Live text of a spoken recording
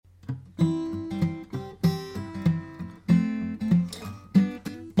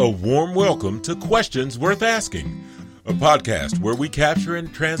A warm welcome to Questions Worth Asking, a podcast where we capture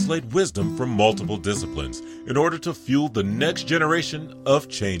and translate wisdom from multiple disciplines in order to fuel the next generation of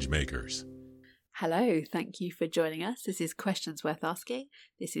changemakers. Hello, thank you for joining us. This is Questions Worth Asking.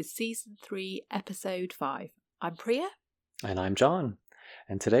 This is Season 3, Episode 5. I'm Priya. And I'm John.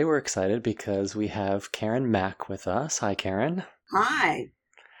 And today we're excited because we have Karen Mack with us. Hi, Karen. Hi.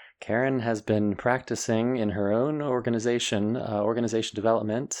 Karen has been practicing in her own organization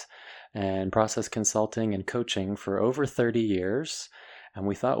development and process consulting and coaching for over 30 years. And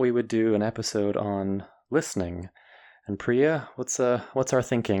we thought we would do an episode on listening. And Priya, what's our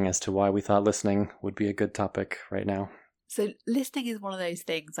thinking as to why we thought listening would be a good topic right now? So listening is one of those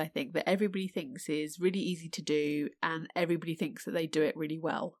things, I think, that everybody thinks is really easy to do and everybody thinks that they do it really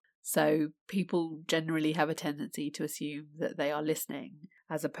well. So people generally have a tendency to assume that they are listening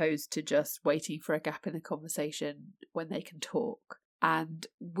as opposed to just waiting for a gap in the conversation when they can talk. And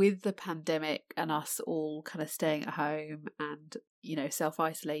with the pandemic and us all kind of staying at home and,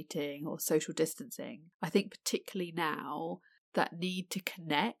 self-isolating or social distancing, I think particularly now that need to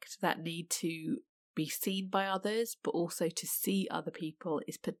connect, that need to be seen by others, but also to see other people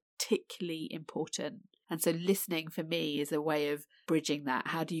is particularly important. And so listening for me is a way of bridging that.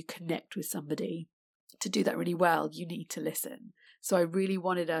 How do you connect with somebody? To do that really well, you need to listen. So I really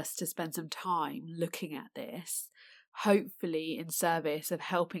wanted us to spend some time looking at this, hopefully in service of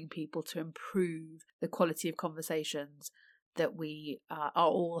helping people to improve the quality of conversations that we are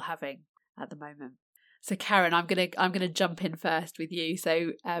all having at the moment. So Karen, I'm gonna jump in first with you.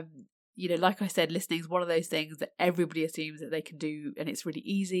 So like I said, listening is one of those things that everybody assumes that they can do and it's really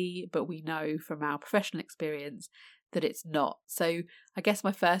easy, but we know from our professional experience that it's not. So I guess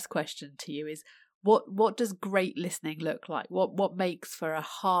my first question to you is, what does great listening look like? What makes for a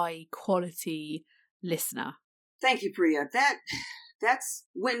high quality listener? Thank you, Priya. That's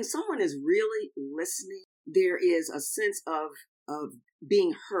when someone is really listening, there is a sense of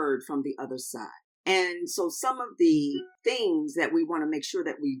being heard from the other side. And so some of the things that we want to make sure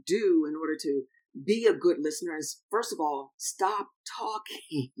that we do in order to be a good listener is, first of all, stop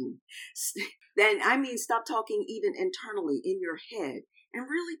talking. Then I mean, stop talking even internally in your head and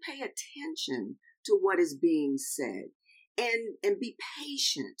really pay attention to what is being said and be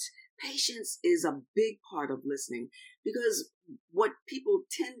patient. Patience is a big part of listening because what people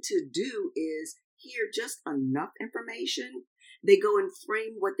tend to do is hear just enough information. They go and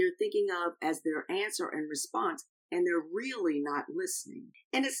frame what they're thinking of as their answer and response, and they're really not listening.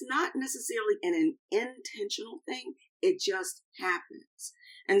 And it's not necessarily an intentional thing. It just happens.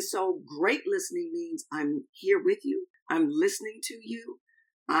 And so great listening means I'm here with you. I'm listening to you.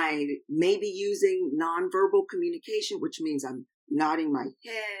 I may be using nonverbal communication, which means I'm nodding my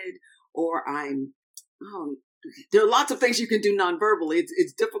head or there are lots of things you can do nonverbally.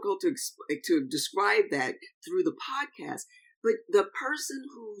 It's difficult to describe that through the podcast. But the person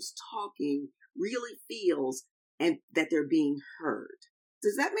who's talking really feels and that they're being heard.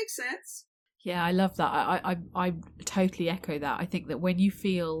 Does that make sense? Yeah, I love that. I totally echo that. I think that when you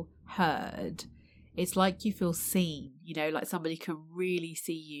feel heard, it's like you feel seen, like somebody can really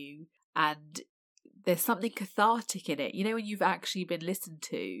see you and there's something cathartic in it. When you've actually been listened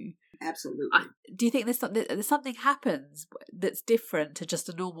to. Absolutely. Do you think there's something happens that's different to just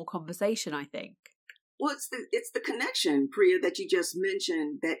a normal conversation, I think? Well, it's the connection, Priya, that you just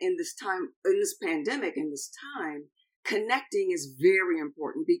mentioned, that in this pandemic, connecting is very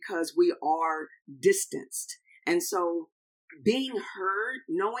important because we are distanced. And so being heard,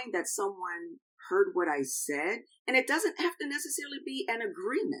 knowing that someone heard what I said, and it doesn't have to necessarily be an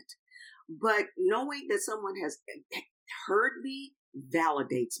agreement, but knowing that someone has heard me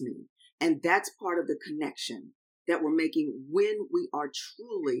validates me. And that's part of the connection that we're making when we are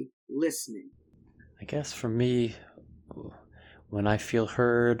truly listening. I guess for me, when I feel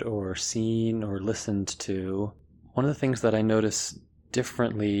heard or seen or listened to, one of the things that I notice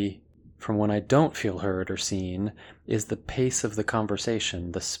differently from when I don't feel heard or seen is the pace of the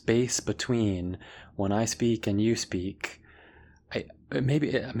conversation, the space between when I speak and you speak. Maybe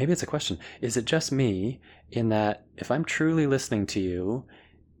it's a question. Is it just me in that if I'm truly listening to you,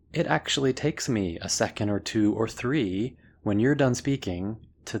 it actually takes me a second or two or three when you're done speaking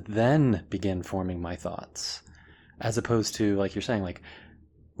to then begin forming my thoughts, as opposed to, like you're saying, like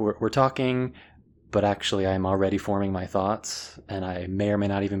we're talking, but actually I'm already forming my thoughts and I may or may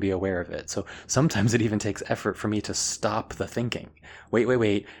not even be aware of it. So sometimes it even takes effort for me to stop the thinking.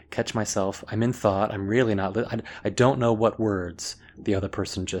 Wait, catch myself. I'm in thought. I'm really not, I don't know what words the other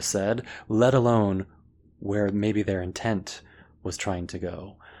person just said, let alone where maybe their intent was trying to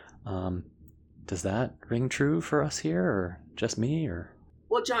go. Does that ring true for us here, or just me, or?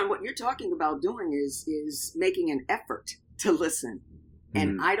 Well, John, what you're talking about doing is making an effort to listen.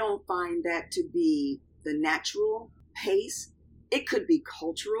 And I don't find that to be the natural pace. It could be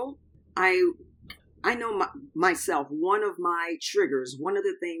cultural. I know myself, one of my triggers, one of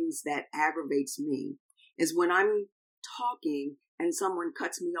the things that aggravates me is when I'm talking and someone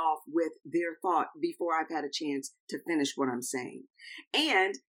cuts me off with their thought before I've had a chance to finish what I'm saying.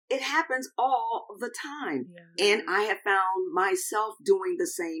 And it happens all the time. Yeah. And I have found myself doing the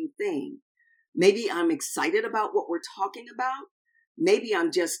same thing. Maybe I'm excited about what we're talking about. Maybe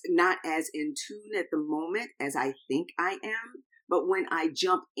I'm just not as in tune at the moment as I think I am. But when I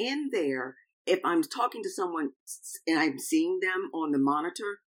jump in there, if I'm talking to someone and I'm seeing them on the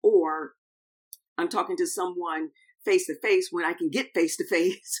monitor, or I'm talking to someone face to face, when I can get face to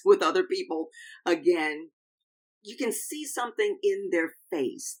face with other people again, you can see something in their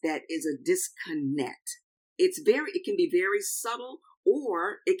face that is a disconnect. It can be very subtle,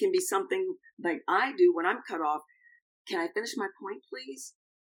 or it can be something like I do when I'm cut off. Can I finish my point, please?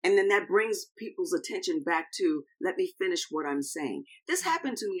 And then that brings people's attention back to, let me finish what I'm saying. This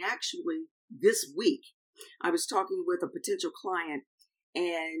happened to me actually this week. I was talking with a potential client,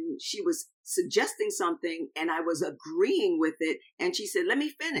 and she was suggesting something, and I was agreeing with it. And she said, let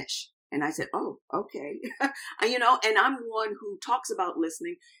me finish. And I said, oh, okay. And I'm one who talks about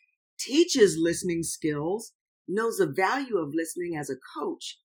listening, teaches listening skills, knows the value of listening as a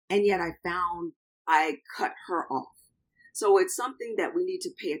coach. And yet I found I cut her off. So it's something that we need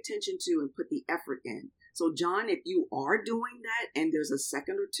to pay attention to and put the effort in. So John, if you are doing that and there's a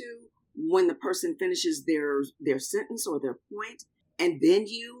second or two when the person finishes their sentence or their point, and then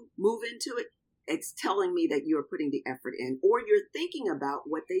you move into it, it's telling me that you're putting the effort in, or you're thinking about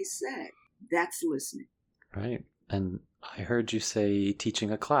what they said. That's listening. Right. And I heard you say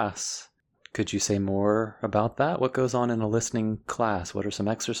teaching a class. Could you say more about that? What goes on in a listening class? What are some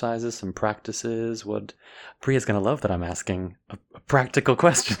exercises, some practices? Priya's going to love that I'm asking a practical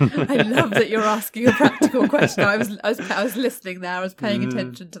question. I love that you're asking a practical question. I was listening there. I was paying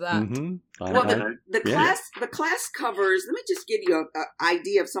attention to that. Mm-hmm. Well, the class covers. Let me just give you an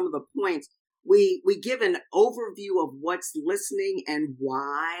idea of some of the points. We give an overview of what's listening and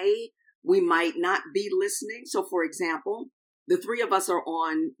why we might not be listening. So, for example, the three of us are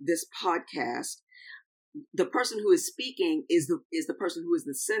on this podcast. The person who is speaking is the person who is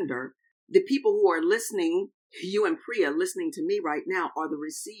the sender. The people who are listening, you and Priya listening to me right now, are the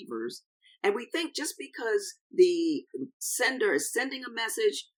receivers. And we think just because the sender is sending a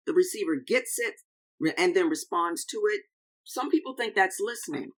message, the receiver gets it and then responds to it. Some people think that's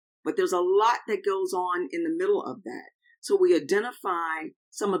listening, but there's a lot that goes on in the middle of that. So we identify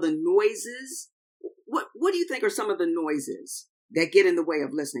some of the noises. What do you think are some of the noises that get in the way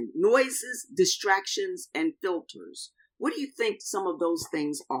of listening? Noises, distractions, and filters. What do you think some of those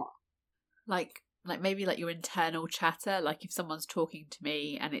things are? Like maybe like your internal chatter, like if someone's talking to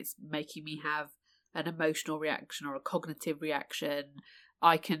me and it's making me have an emotional reaction or a cognitive reaction,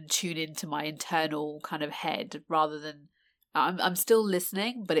 I can tune into my internal kind of head rather than I'm still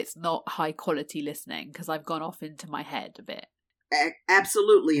listening, but it's not high quality listening because I've gone off into my head a bit.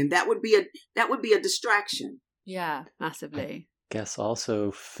 Absolutely. And that would be a distraction. Yeah, massively. I guess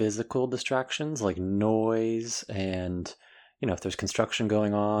also physical distractions like noise and, if there's construction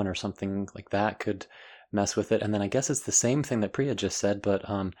going on or something like that could mess with it. And then I guess it's the same thing that Priya just said, but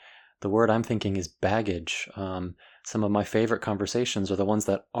the word I'm thinking is baggage. Some of my favorite conversations are the ones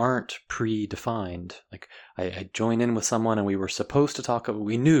that aren't predefined. Like I join in with someone and we were supposed to talk,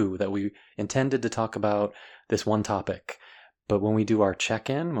 we knew that we intended to talk about this one topic. But when we do our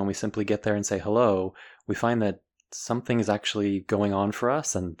check-in, when we simply get there and say hello, we find that something is actually going on for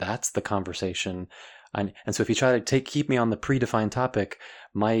us, and that's the conversation. And so if you try to keep me on the predefined topic,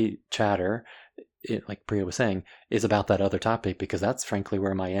 my chatter, like Priya was saying, is about that other topic because that's frankly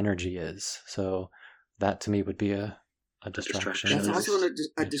where my energy is. So that to me would be a distraction. That's also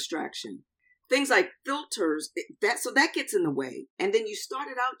a distraction. Things like filters, that gets in the way. And then you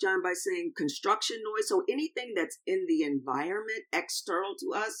started out, John, by saying construction noise. So anything that's in the environment external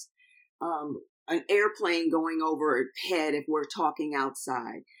to us, an airplane going overhead if we're talking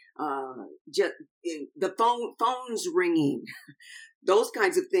outside, just the phone's ringing, those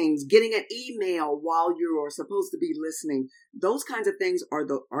kinds of things, getting an email while you're supposed to be listening. Those kinds of things are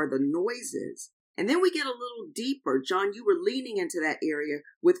the noises. And then we get a little deeper. John, you were leaning into that area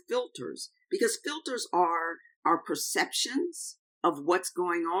with filters, because filters are our perceptions of what's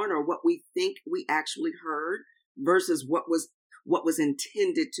going on or what we think we actually heard versus what was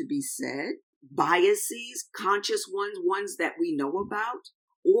intended to be said. Biases, conscious ones that we know about,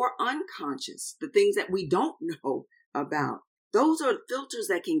 or unconscious, the things that we don't know about. Those are filters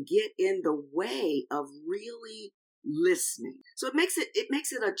that can get in the way of really listening. So it makes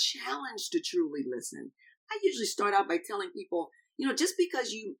it a challenge to truly listen. I usually start out by telling people, just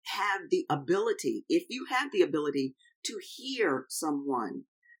because you have the ability, if you have the ability to hear someone,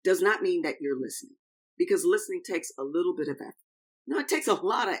 does not mean that you're listening, because listening takes a little bit of effort. It takes a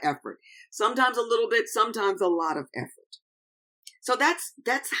lot of effort. Sometimes a little bit, sometimes a lot of effort. So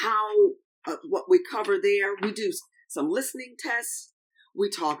that's how what we cover there. We do some listening tests. We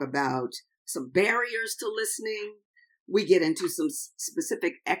talk about some barriers to listening. We get into some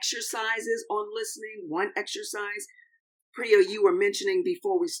specific exercises on listening. One exercise, Priya, you were mentioning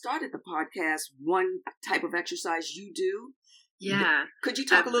before we started the podcast, one type of exercise you do. Yeah. Could you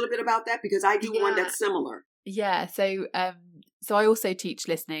talk a little bit about that? Because I do one that's similar. Yeah. So I also teach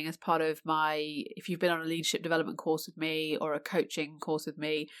listening as part of if you've been on a leadership development course with me or a coaching course with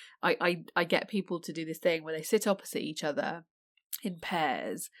me, I get people to do this thing where they sit opposite each other in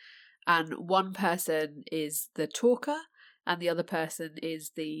pairs, and one person is the talker and the other person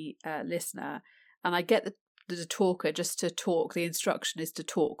is the listener. And I get the talker just to talk. The instruction is to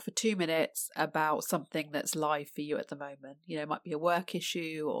talk for 2 minutes about something that's live for you at the moment. It might be a work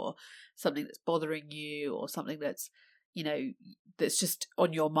issue or something that's bothering you or something that's, that's just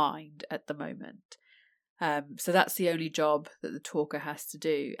on your mind at the moment. So that's the only job that the talker has to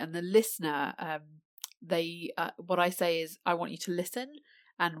do. And the listener, what I say is, I want you to listen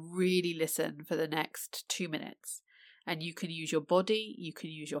and really listen for the next 2 minutes. And you can use your body, you can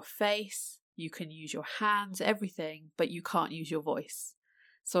use your face, you can use your hands, everything, but you can't use your voice.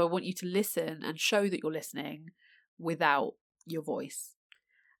 So I want you to listen and show that you're listening without your voice.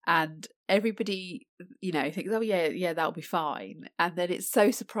 And everybody, thinks, oh yeah, that'll be fine. And then it's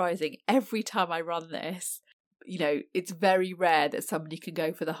so surprising. Every time I run this, it's very rare that somebody can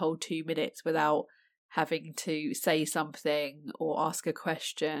go for the whole 2 minutes without having to say something or ask a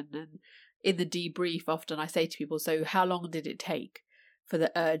question. And in the debrief, often I say to people, so how long did it take for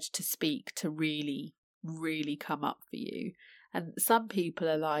the urge to speak to really, really come up for you? And some people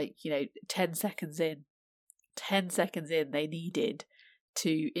are like, 10 seconds in, they needed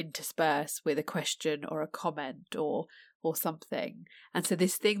to intersperse with a question or a comment or something. And so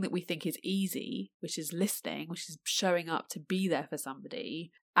this thing that we think is easy, which is listening, which is showing up to be there for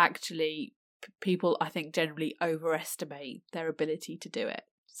somebody, actually people, I think, generally overestimate their ability to do it.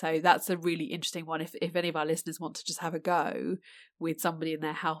 So that's a really interesting one. If any of our listeners want to just have a go with somebody in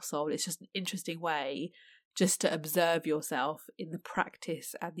their household, it's just an interesting way just to observe yourself in the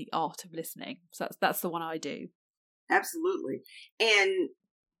practice and the art of listening. So that's the one I do. Absolutely. And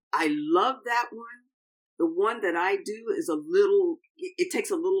I love that one. The one that I do is it takes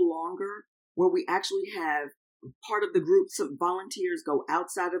a little longer, where we actually have part of the group, some volunteers go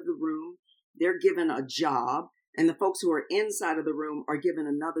outside of the room. They're given a job, and the folks who are inside of the room are given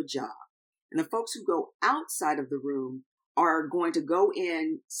another job. And the folks who go outside of the room are going to go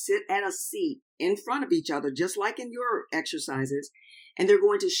in, sit at a seat in front of each other, just like in your exercises, and they're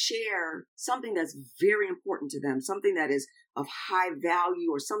going to share something that's very important to them, something that is of high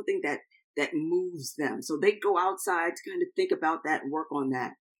value or something that moves them. So they go outside to kind of think about that and work on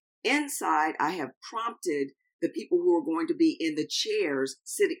that. Inside, I have prompted the people who are going to be in the chairs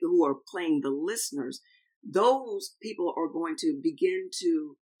sitting, who are playing the listeners. Those people are going to begin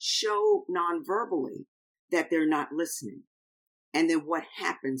to show non-verbally that they're not listening. And then what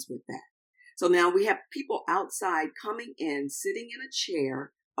happens with that? So now we have people outside coming in, sitting in a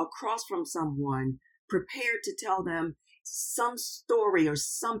chair across from someone, prepared to tell them some story or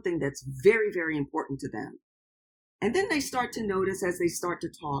something that's very, very important to them. And then they start to notice, as they start to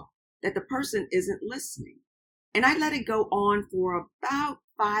talk, that the person isn't listening. And I let it go on for about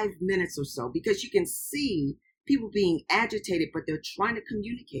 5 minutes or so, because you can see people being agitated, but they're trying to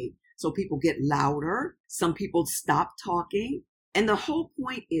communicate. So people get louder. Some people stop talking. And the whole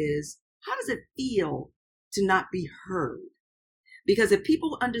point is, how does it feel to not be heard? Because if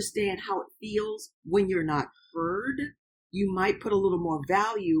people understand how it feels when you're not heard, you might put a little more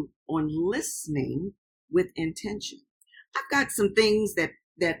value on listening with intention. I've got some things that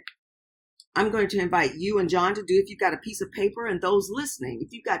I'm going to invite you and John to do. If you've got a piece of paper, and those listening,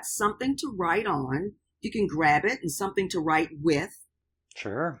 if you've got something to write on, you can grab it, and something to write with.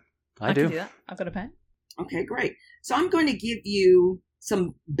 Sure, I do. Can do that. I've got a pen. Okay, great. So I'm going to give you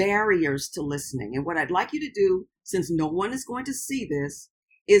some barriers to listening. And what I'd like you to do, since no one is going to see this,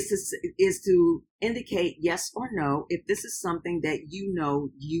 is to indicate yes or no if this is something that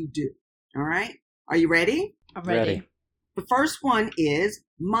you do. All right? Are you ready? I'm ready. The first one is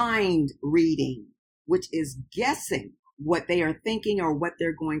mind reading, which is guessing what they are thinking or what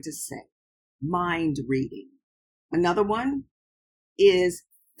they're going to say. Mind reading. Another one, is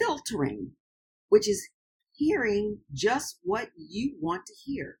filtering, which is hearing just what you want to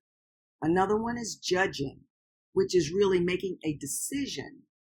hear. Another one is judging, which is really making a decision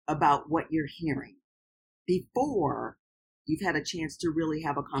about what you're hearing before you've had a chance to really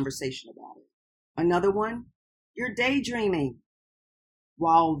have a conversation about it. Another one, you're daydreaming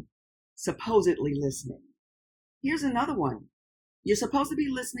while supposedly listening. Here's another one. You're supposed to be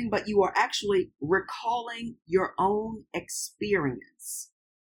listening, but you are actually recalling your own experience.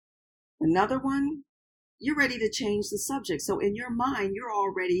 Another one, you're ready to change the subject. So in your mind, you're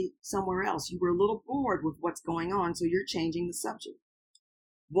already somewhere else. You were a little bored with what's going on, so you're changing the subject.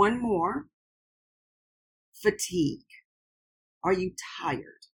 One more, fatigue. Are you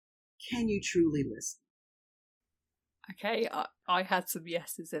tired? Can you truly listen? Okay, I had some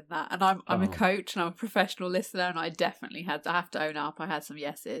yeses in that, and I'm a coach and I'm a professional listener, and I have to own up, I had some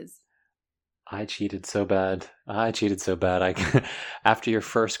yeses. I cheated so bad. After your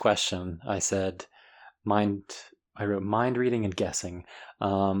first question, I said I wrote mind reading and guessing.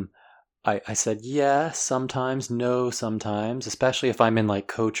 I said yes sometimes, no sometimes, especially if I'm in like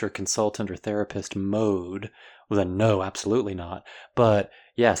coach or consultant or therapist mode. Well, then no, absolutely not. But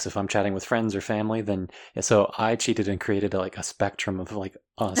yes, if I'm chatting with friends or family, then yeah, so I cheated and created like a spectrum of like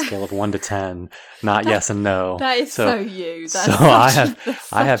on a scale of 1 to 10, not yes and no. That is so you. That's so I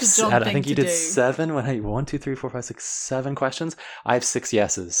have I think you did 7 when I 1, 2, 3, 4, 5, 6, 7 questions. I have 6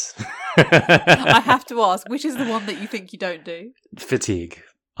 yeses. I have to ask, which is the one that you think you don't do? Fatigue.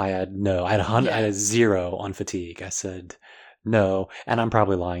 I had 100. I had 0 on fatigue. I said no, and I'm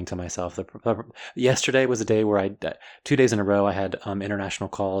probably lying to myself. Yesterday was a day where 2 days in a row I had international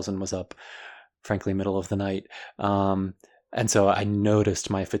calls and was up, frankly, middle of the night. And so I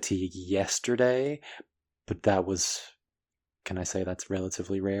noticed my fatigue yesterday, but that was, can I say that's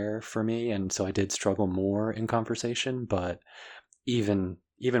relatively rare for me? And so I did struggle more in conversation, but even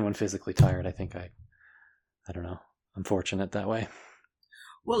when physically tired, I think I don't know. I'm fortunate that way.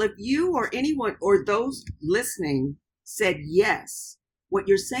 Well, if you or anyone or those listening said yes, what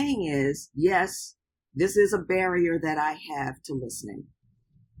you're saying is, yes, this is a barrier that I have to listening.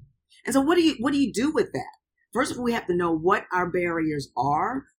 And so what do you do with that? First of all, we have to know what our barriers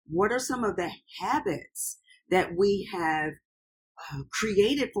are. What are some of the habits that we have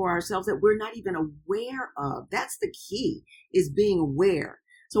created for ourselves that we're not even aware of? That's the key, is being aware.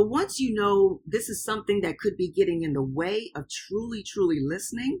 So once you know this is something that could be getting in the way of truly, truly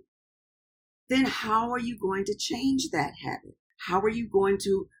listening, then how are you going to change that habit? How are you going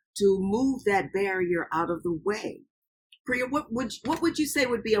to move that barrier out of the way? Priya, what would you say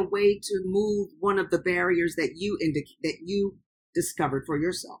would be a way to move one of the barriers that you discovered for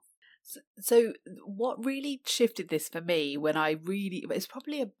yourself? So what really shifted this for me it's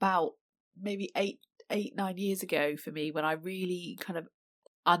probably about maybe 9 years ago for me, when I really kind of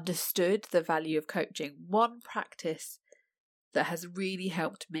understood the value of coaching. One practice that has really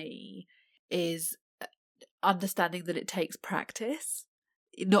helped me is understanding that it takes practice,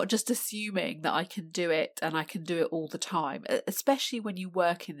 not just assuming that I can do it and I can do it all the time, especially when you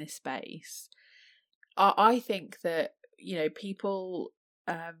work in this space. I think that, people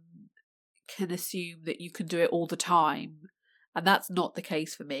can assume that you can do it all the time, and that's not the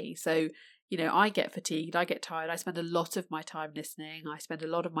case for me. So, I get fatigued, I get tired, I spend a lot of my time listening, I spend a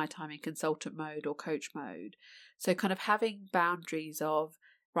lot of my time in consultant mode or coach mode. So kind of having boundaries of,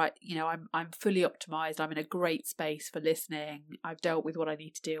 right, I'm fully optimized, I'm in a great space for listening, I've dealt with what I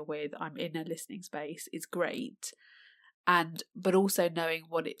need to deal with, I'm in a listening space, is great. But also knowing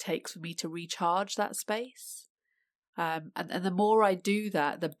what it takes for me to recharge that space. And the more I do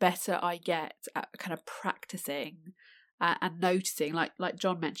that, the better I get at kind of practicing and noticing, like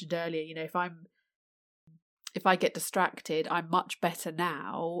John mentioned earlier, if I get distracted, I'm much better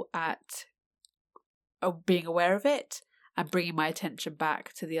now at being aware of it and bringing my attention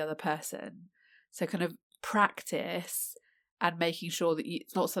back to the other person. So kind of practice and making sure that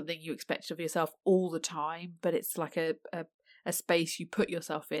it's not something you expect of yourself all the time, but it's like a space you put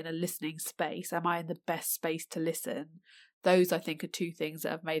yourself in, a listening space. Am I in the best space to listen? Those, I think, are 2 things that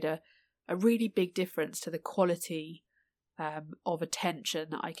have made a really big difference to the quality of attention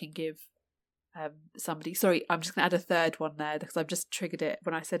that I can give somebody. Sorry, I'm just going to add a third one there because I've just triggered it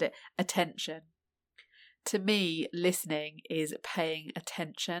when I said it. Attention. To me, listening is paying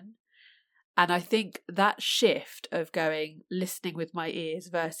attention. And I think that shift of listening with my ears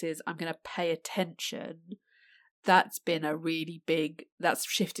versus I'm going to pay attention, that's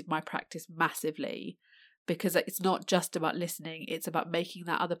shifted my practice massively, because it's not just about listening, it's about making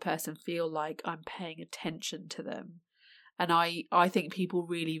that other person feel like I'm paying attention to them. And I think people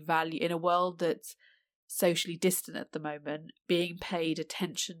really value, in a world that's socially distant at the moment, being paid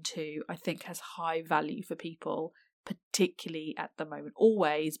attention to, I think has high value for people, particularly at the moment.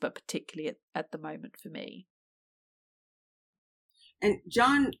 Always, but particularly at the moment for me. And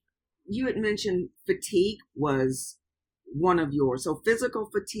John, you had mentioned fatigue was one of yours. So physical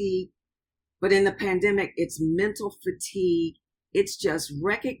fatigue, but in the pandemic, it's mental fatigue. It's just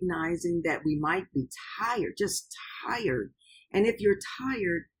recognizing that we might be tired, just tired. And if you're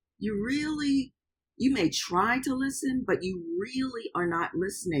tired, you may try to listen, but you really are not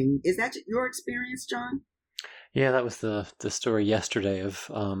listening. Is that your experience, John? Yeah, that was the story yesterday of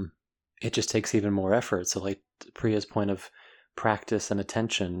it just takes even more effort. So like Priya's point of practice and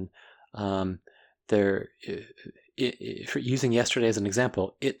attention, for using yesterday as an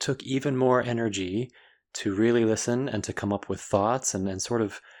example, it took even more energy to really listen and to come up with thoughts and sort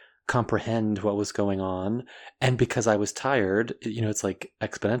of comprehend what was going on. And because I was tired, it's like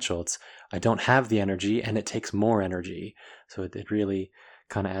exponential. I don't have the energy and it takes more energy. So it really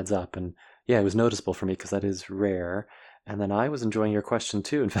kind of adds up. And yeah, it was noticeable for me because that is rare. And then I was enjoying your question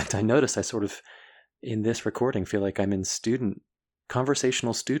too. In fact, I noticed I sort of, in this recording, feel like I'm in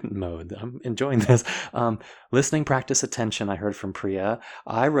conversational student mode. I'm enjoying this. Listening, practice, attention, I heard from Priya.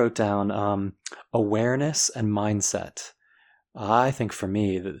 I wrote down awareness and mindset. I think for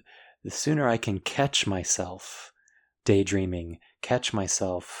me, the sooner I can catch myself daydreaming, catch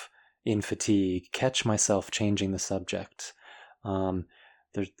myself in fatigue, catch myself changing the subject,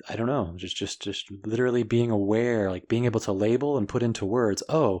 I don't know, just literally being aware, like being able to label and put into words,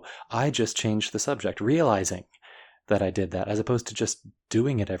 oh, I just changed the subject, realizing that I did that, as opposed to just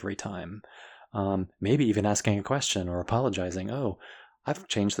doing it every time. Maybe even asking a question or apologizing. Oh, I've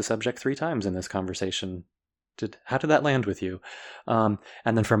changed the subject 3 times in this conversation. How did that land with you? And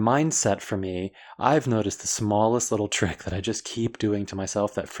then for mindset, for me, I've noticed the smallest little trick that I just keep doing to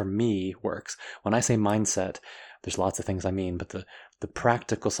myself that for me works. When I say mindset, there's lots of things I mean, but the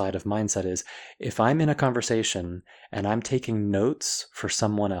practical side of mindset is if I'm in a conversation and I'm taking notes for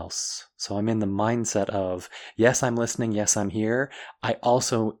someone else, so I'm in the mindset of, yes, I'm listening, yes, I'm here, I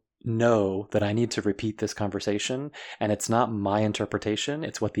also know that I need to repeat this conversation, and it's not my interpretation,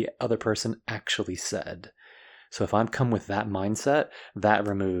 it's what the other person actually said. So if I'm come with that mindset, that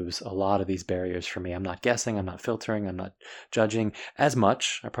removes a lot of these barriers for me. I'm not guessing, I'm not filtering, I'm not judging as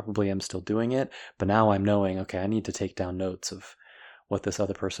much. I probably am still doing it, but now I'm knowing, okay, I need to take down notes of what this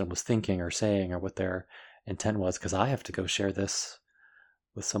other person was thinking or saying or what their intent was, because I have to go share this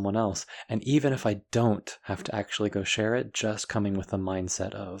with someone else. And even if I don't have to actually go share it, just coming with the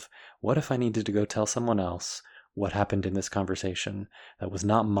mindset of, what if I needed to go tell someone else what happened in this conversation that was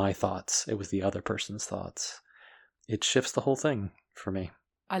not my thoughts, it was the other person's thoughts. It shifts the whole thing for me.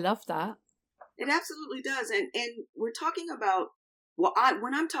 I love that. It absolutely does. And we're talking about,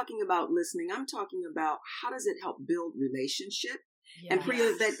 when I'm talking about listening, I'm talking about how does it help build relationship? Yes. And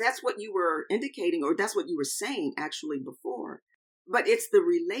Priya, that's what you were indicating, or that's what you were saying actually before. But it's the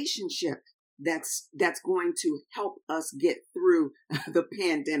relationship that's going to help us get through the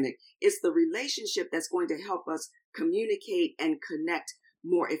pandemic. It's the relationship that's going to help us communicate and connect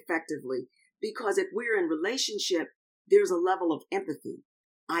more effectively. Because if we're in relationship, there's a level of empathy.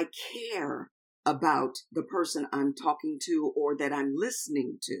 I care about the person I'm talking to or that I'm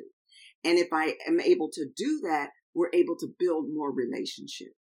listening to. And if I am able to do that, we're able to build more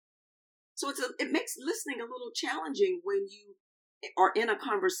relationship. So it makes listening a little challenging when you are in a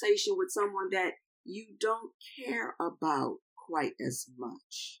conversation with someone that you don't care about quite as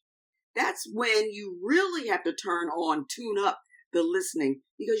much. That's when you really have to tune up the listening,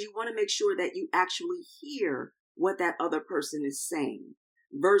 because you want to make sure that you actually hear what that other person is saying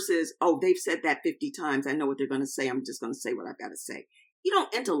versus, oh, they've said that 50 times. I know what they're going to say. I'm just going to say what I've got to say. You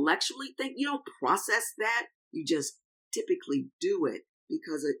don't intellectually think, you don't process that. You just typically do it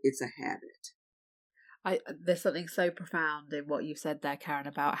because it's a habit. There's something so profound in what you said there, Karen,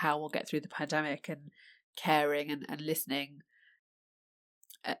 about how we'll get through the pandemic and caring and listening,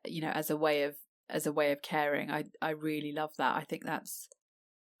 as a way of caring. I really love that. I think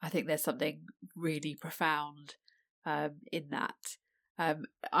there's something really profound in that.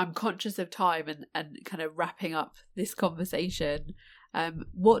 I'm conscious of time and kind of wrapping up this conversation.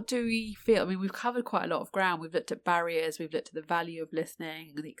 What do we feel? I mean, we've covered quite a lot of ground. We've looked at barriers, we've looked at the value of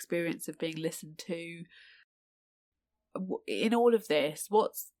listening, the experience of being listened to. In all of this,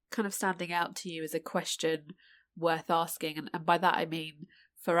 what's kind of standing out to you as a question worth asking? And by that I mean,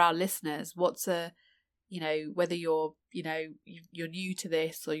 for our listeners, what's whether you're new to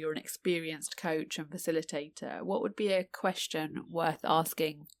this or you're an experienced coach and facilitator, what would be a question worth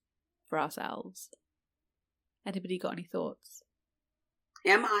asking for ourselves? Anybody got any thoughts?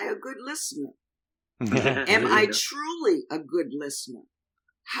 Am I a good listener? Am I truly a good listener?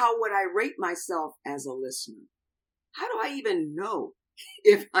 How would I rate myself as a listener? How do I even know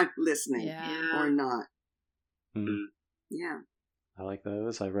if I'm listening or not? Yeah. I like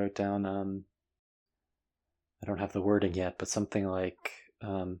those. I wrote down, I don't have the wording yet, but something like,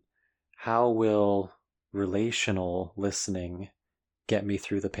 how will relational listening get me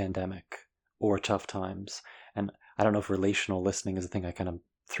through the pandemic or tough times? And I don't know if relational listening is a thing. I kind of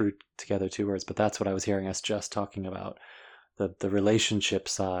threw together two words, but that's what I was hearing us just talking about, the relationship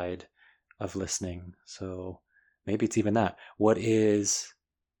side of listening. So maybe it's even that.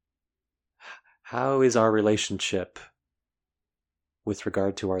 How is our relationship with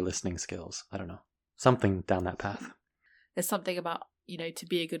regard to our listening skills? I don't know. Something down that path. There's something about, to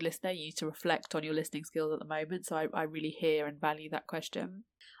be a good listener, you need to reflect on your listening skills at the moment. So I really hear and value that question.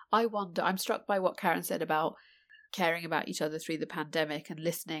 I'm struck by what Karen said about caring about each other through the pandemic and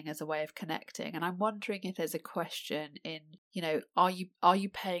listening as a way of connecting. And I'm wondering if there's a question in, are you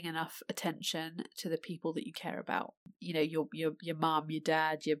paying enough attention to the people that you care about? Your mum, your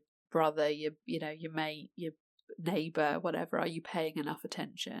dad, your brother, your mate, your neighbor, whatever. Are you paying enough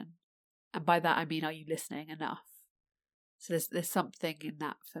attention? And by that I mean, are you listening enough? So there's something in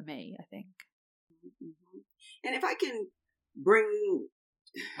that for me, I think. Mm-hmm. And if I can bring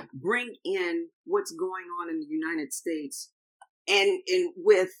in what's going on in the United States and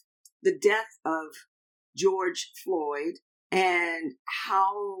with the death of George Floyd and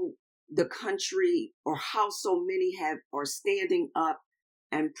how the country, or how so many are standing up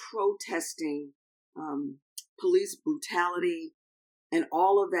and protesting police brutality and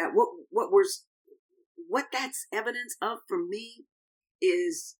all of that. What that's evidence of for me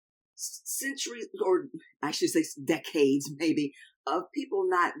is centuries, or I should say decades maybe, of people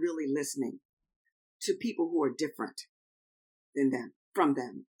not really listening to people who are different from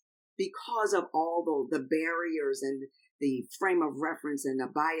them, because of all the barriers and the frame of reference and the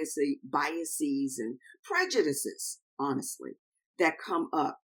biases and prejudices, honestly, that come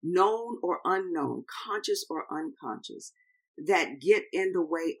up, known or unknown, conscious or unconscious, that get in the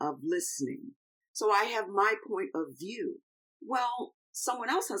way of listening. So I have my point of view. Well, someone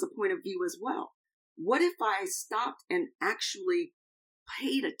else has a point of view as well. What if I stopped and actually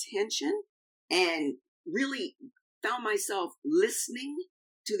paid attention and really found myself listening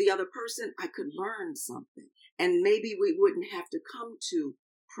to the other person? I could learn something. And maybe we wouldn't have to come to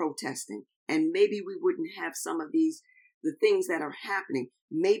protesting. And maybe we wouldn't have some of the things that are happening.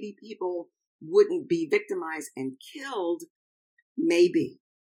 Maybe people wouldn't be victimized and killed. Maybe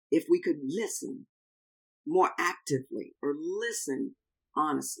if we could listen more actively or listen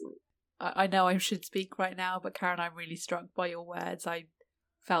honestly. I know I should speak right now, but Karen, I'm really struck by your words. I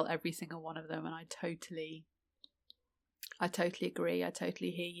felt every single one of them, and I totally agree. I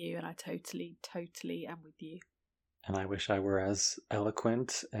totally hear you, and I totally am with you. And I wish I were as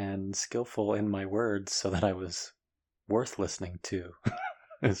eloquent and skillful in my words so that I was worth listening to.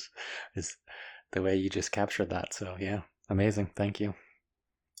 is the way you just captured that. So yeah, amazing. Thank you.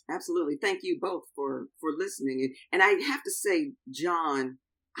 Absolutely. Thank you both for listening. And I have to say, John,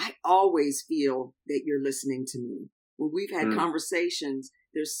 I always feel that you're listening to me. When we've had conversations,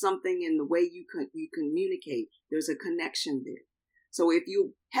 there's something in the way you communicate. There's a connection there. So if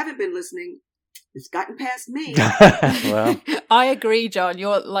you haven't been listening, it's gotten past me. Well, I agree, John.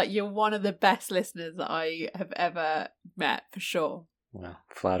 You're one of the best listeners that I have ever met, for sure. Well,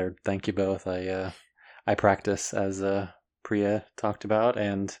 flattered. Thank you both. I practice, as Priya talked about,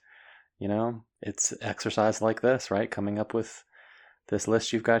 and it's exercise like this, right? Coming up with this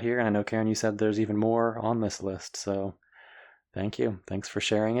list you've got here, and I know, Karen, you said there's even more on this list, so thank you. Thanks for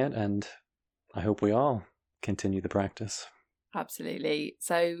sharing it, and I hope we all continue the practice. Absolutely.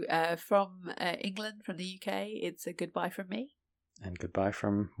 So from England, from the UK, it's a goodbye from me. And goodbye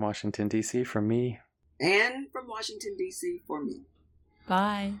from Washington, D.C. from me. And from Washington, D.C. for me.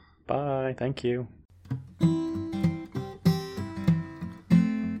 Bye. Bye. Thank you.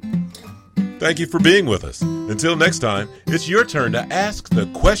 Thank you for being with us. Until next time, it's your turn to ask the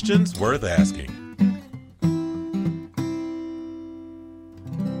questions worth asking.